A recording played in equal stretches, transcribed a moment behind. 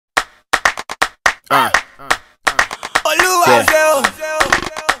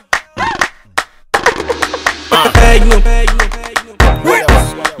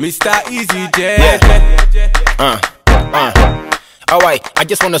Mr Eazi Thank. Alright, I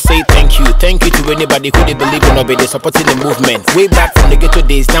just wanna say thank you to anybody who they believe in or be supporting the movement. Way back from the ghetto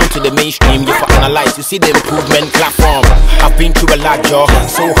days down to the mainstream, you for analyze, you see the improvement platform. I've been through a lot, y'all,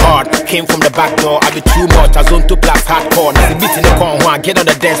 so hard, came from the back door. I be too much, I zone 2 plus hardcore. Now the beat in the corner, I get on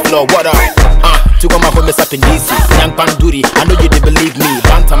the dance floor. What up? To all my homies up in DC, young Panduri, I know you did believe me.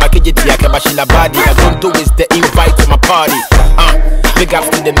 Banta makejiti ya kabashila badi, I don't do is the invite to my party. Big ups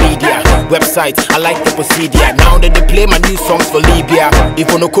to the media, website, I like the procedure. Now that they play my new songs for Libya, if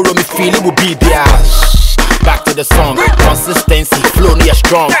on Okoro me feel it will be there. Back to the song, consistency, flow near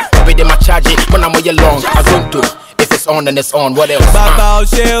strong. I be my charge it when I'm way along. Azonto, if it's on then it's on, what else? Baba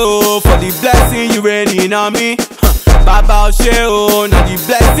Osheo, for the blessing you raining on me. Baba Osheo, now the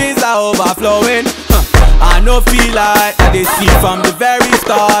blessings are overflowing. I no feel like I they see from the very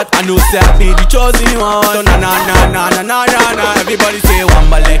start. I know say I be the chosen one. So na na na na na na na na. Everybody say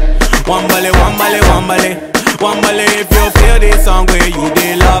wambale, wambale, wambale, wambale, wambale. If you feel this song where you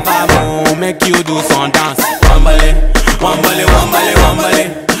they love, I will make you do some dance. Wambale, wambale, wambale, wambale,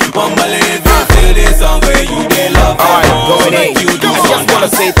 wambale. If you feel this song where you they love, I will make you do some dance. I just wanna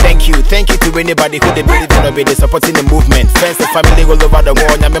say thank you to anybody who they believe in or be supporting the movement. Friends and family all over the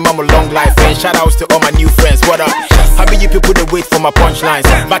world. I'm a mama long life and shout outs to all my new friends. What up? How be you people that wait for my punchlines?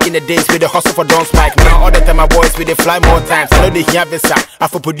 Back in the days with the hustle for Don't Spike. Now all the time my boys with they fly more times. I know they hear this I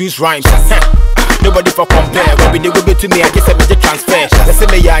for produce rhymes. Nobody for compare. When they go to me, I just said me just transfer. They say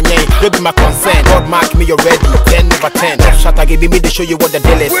me yeah, don't be my concern. God mark me already, 10/10. Shut up, give me to show you what the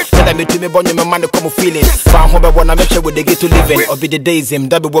deal is. Tell me to me, born your man to come with feelings. Found home, I wanna make sure they get to living. Or be the days him,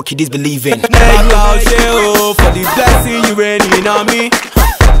 that be what he disbelieving. Baba Osheo, for the blessing you raining on me.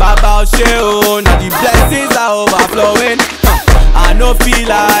 Baba Osheo, now the blessings are overflowing. I no feel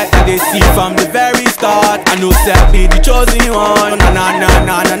like I they see from the very start. I know say I be the chosen one. Na na na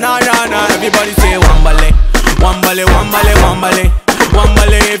na na na na. Everybody say wambale, wambale, wambale,